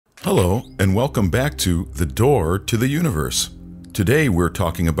Hello, and welcome back to The Door to the Universe. Today we're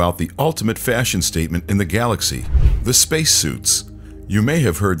talking about the ultimate fashion statement in the galaxy, the spacesuits. You may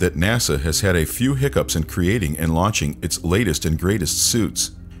have heard that NASA has had a few hiccups in creating and launching its latest and greatest suits.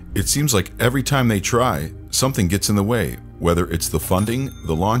 It seems like every time they try, something gets in the way, whether it's the funding,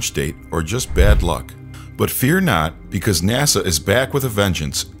 the launch date, or just bad luck. But fear not, because NASA is back with a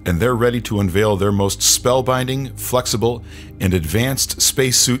vengeance, and they're ready to unveil their most spellbinding, flexible, and advanced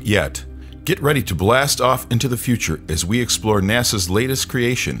spacesuit yet. Get ready to blast off into the future as we explore NASA's latest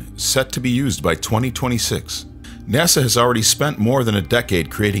creation, set to be used by 2026. NASA has already spent more than a decade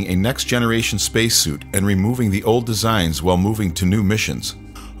creating a next-generation spacesuit and removing the old designs while moving to new missions.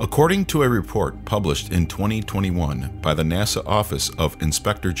 According to a report published in 2021 by the NASA Office of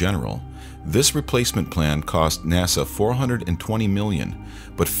Inspector General, this replacement plan cost NASA $420 million,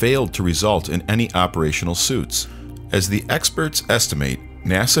 but failed to result in any operational suits. As the experts estimate,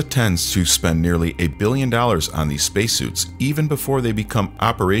 NASA tends to spend nearly $1 billion on these spacesuits even before they become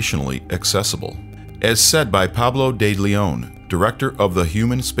operationally accessible. As said by Pablo de Leon, director of the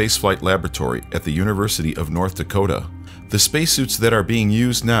Human Spaceflight Laboratory at the University of North Dakota, the spacesuits that are being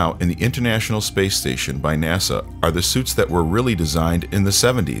used now in the International Space Station by NASA are the suits that were really designed in the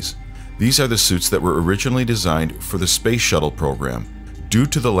 70s. These are the suits that were originally designed for the Space Shuttle program. Due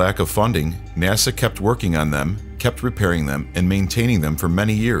to the lack of funding, NASA kept working on them, kept repairing them, and maintaining them for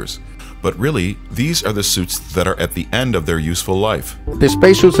many years. But really, these are the suits that are at the end of their useful life. The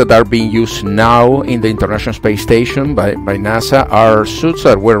spacesuits that are being used now in the International Space Station by NASA are suits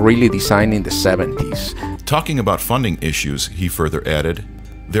that were really designed in the 70s. Talking about funding issues, he further added,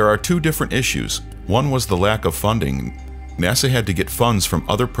 there are two different issues. One was the lack of funding. NASA had to get funds from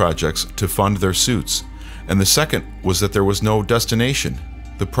other projects to fund their suits. And the second was that there was no destination.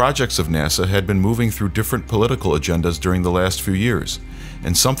 The projects of NASA had been moving through different political agendas during the last few years.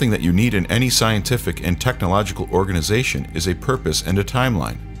 And something that you need in any scientific and technological organization is a purpose and a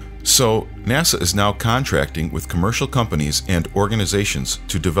timeline. So, NASA is now contracting with commercial companies and organizations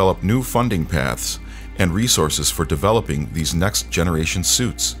to develop new funding paths and resources for developing these next-generation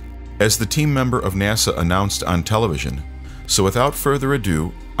suits. As the team member of NASA announced on television, so without further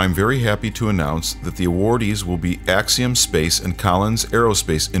ado, I'm very happy to announce that the awardees will be Axiom Space and Collins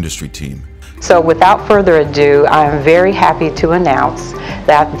Aerospace Industry Team. So without further ado, I'm very happy to announce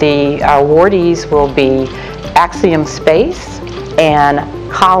that the awardees will be Axiom Space and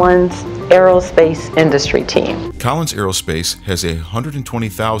Collins Aerospace Industry Team. Collins Aerospace has a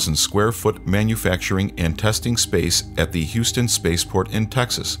 120,000 square foot manufacturing and testing space at the Houston Spaceport in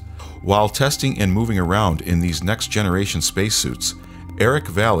Texas. While testing and moving around in these next-generation spacesuits, Eric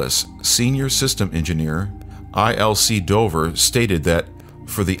Vallis, Senior System Engineer, ILC Dover, stated that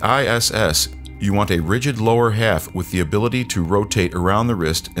for the ISS, you want a rigid lower half with the ability to rotate around the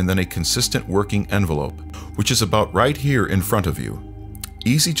wrist and then a consistent working envelope, which is about right here in front of you.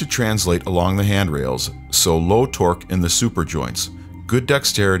 Easy to translate along the handrails, so low torque in the super joints. Good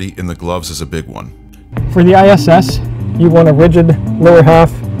dexterity in the gloves is a big one. For the ISS, you want a rigid lower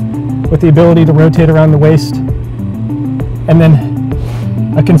half with the ability to rotate around the waist, and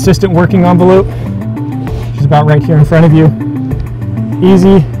then a consistent working envelope, which is about right here in front of you.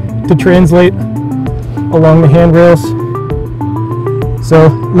 Easy to translate along the handrails, so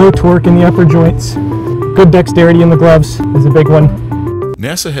low torque in the upper joints. Good dexterity in the gloves is a big one.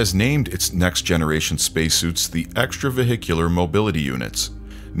 NASA has named its next-generation spacesuits the Extravehicular Mobility Units.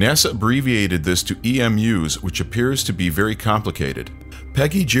 NASA abbreviated this to EMUs, which appears to be very complicated.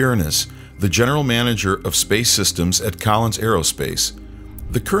 Peggy Gironis, the General Manager of Space Systems at Collins Aerospace.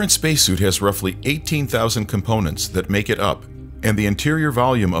 The current spacesuit has roughly 18,000 components that make it up, and the interior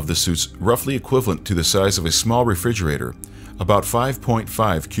volume of the suit's roughly equivalent to the size of a small refrigerator, about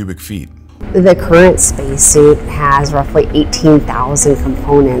 5.5 cubic feet. The current spacesuit has roughly 18,000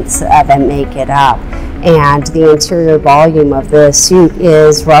 components that make it up, and the interior volume of the suit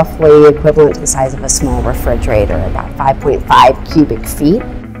is roughly equivalent to the size of a small refrigerator, about 5.5 cubic feet.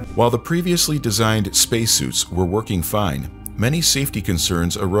 While the previously designed spacesuits were working fine, many safety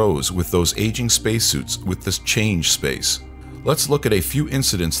concerns arose with those aging spacesuits with this change space. Let's look at a few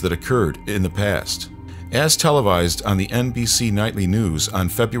incidents that occurred in the past. As televised on the NBC Nightly News on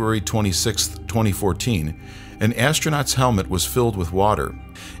February 26, 2014, an astronaut's helmet was filled with water.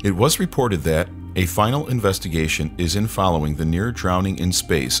 It was reported that a final investigation is in following the near drowning in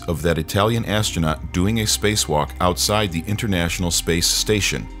space of that Italian astronaut doing a spacewalk outside the International Space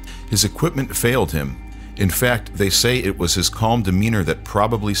Station. His equipment failed him. In fact, they say it was his calm demeanor that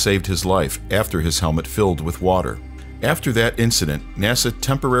probably saved his life after his helmet filled with water. After that incident, NASA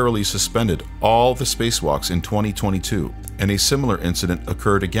temporarily suspended all the spacewalks in 2022 and a similar incident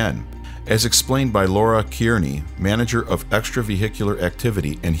occurred again. As explained by Laura Kearney, Manager of Extravehicular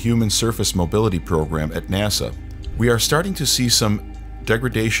Activity and Human Surface Mobility Program at NASA, we are starting to see some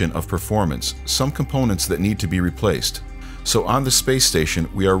degradation of performance, some components that need to be replaced. So on the space station,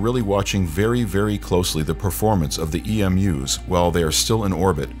 we are really watching very, very closely the performance of the EMUs while they are still in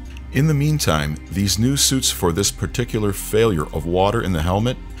orbit. In the meantime, these new suits for this particular failure of water in the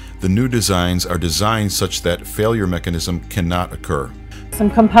helmet, the new designs are designed such that failure mechanism cannot occur.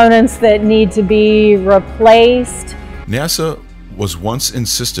 Some components that need to be replaced. NASA was once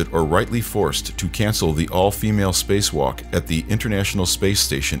insisted or rightly forced to cancel the all-female spacewalk at the International Space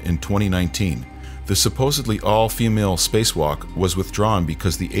Station in 2019. The supposedly all-female spacewalk was withdrawn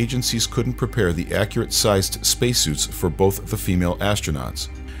because the agencies couldn't prepare the accurate-sized spacesuits for both the female astronauts.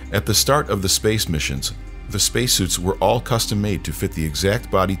 At the start of the space missions, the spacesuits were all custom-made to fit the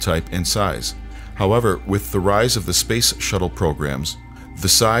exact body type and size. However, with the rise of the space shuttle programs, the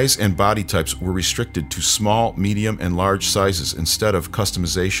size and body types were restricted to small, medium, and large sizes instead of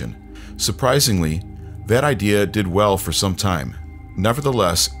customization. Surprisingly, that idea did well for some time.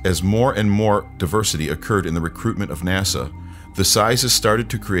 Nevertheless, as more and more diversity occurred in the recruitment of NASA, the sizes started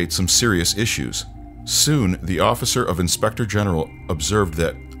to create some serious issues. Soon, the Officer of Inspector General observed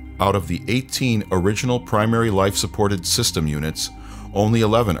that out of the 18 original primary life-supported system units, only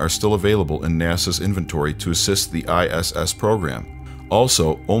 11 are still available in NASA's inventory to assist the ISS program.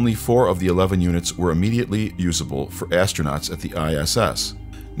 Also, only 4 of the 11 units were immediately usable for astronauts at the ISS.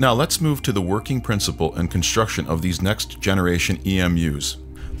 Now let's move to the working principle and construction of these next-generation EMUs.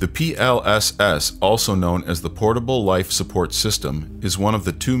 The PLSS, also known as the Portable Life Support System, is one of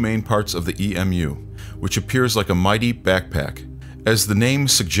the 2 main parts of the EMU, which appears like a mighty backpack. As the name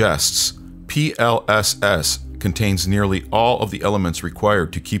suggests, PLSS contains nearly all of the elements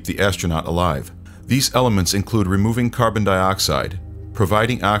required to keep the astronaut alive. These elements include removing carbon dioxide,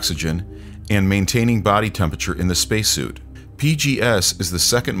 providing oxygen, and maintaining body temperature in the spacesuit. PGS is the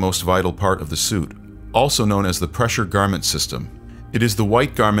second most vital part of the suit, also known as the pressure garment system. It is the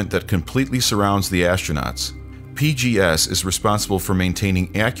white garment that completely surrounds the astronauts. PGS is responsible for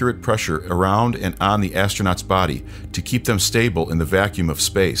maintaining accurate pressure around and on the astronaut's body to keep them stable in the vacuum of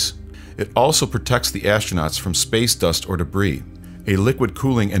space. It also protects the astronauts from space dust or debris. A liquid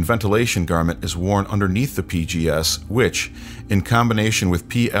cooling and ventilation garment is worn underneath the PGS, which, in combination with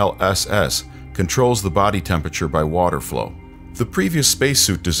PLSS, controls the body temperature by water flow. The previous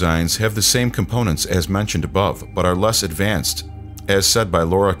spacesuit designs have the same components as mentioned above, but are less advanced, as said by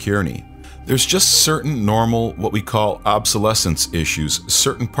Laura Kearney. There's just certain normal, what we call obsolescence issues,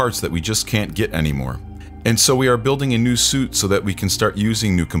 certain parts that we just can't get anymore. And so we are building a new suit so that we can start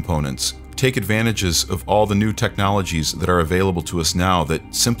using new components, take advantages of all the new technologies that are available to us now that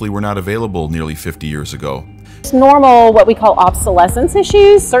simply were not available nearly 50 years ago. It's normal, what we call obsolescence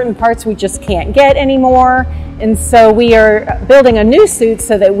issues, certain parts we just can't get anymore. And so we are building a new suit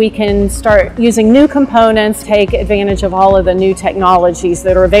so that we can start using new components, take advantage of all of the new technologies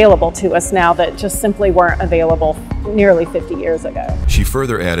that are available to us now that just simply weren't available nearly 50 years ago. She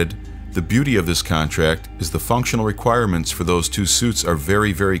further added, "The beauty of this contract is the functional requirements for those 2 suits are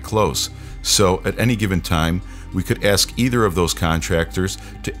very, very close. So at any given time, we could ask either of those contractors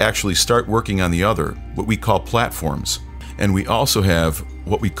to actually start working on the other, what we call platforms. And we also have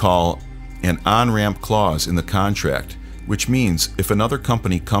what we call an on-ramp clause in the contract, which means if another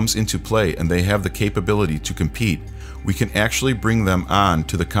company comes into play and they have the capability to compete, we can actually bring them on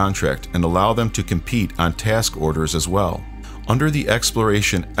to the contract and allow them to compete on task orders as well. Under the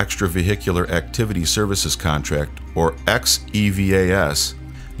Exploration Extravehicular Activity Services Contract, or XEVAS,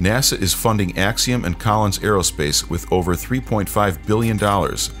 NASA is funding Axiom and Collins Aerospace with over $3.5 billion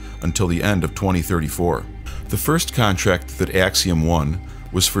until the end of 2034. The first contract that Axiom won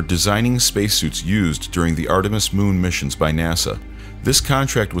was for designing spacesuits used during the Artemis moon missions by NASA. This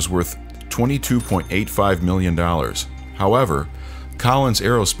contract was worth $22.85 million. However, Collins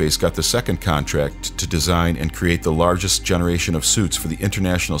Aerospace got the second contract to design and create the largest generation of suits for the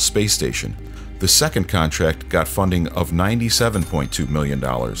International Space Station. The second contract got funding of $97.2 million.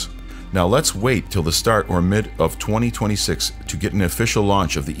 Now let's wait till the start or mid of 2026 to get an official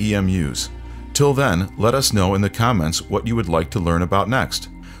launch of the EMUs. Till then, let us know in the comments what you would like to learn about next.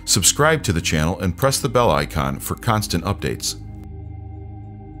 Subscribe to the channel and press the bell icon for constant updates.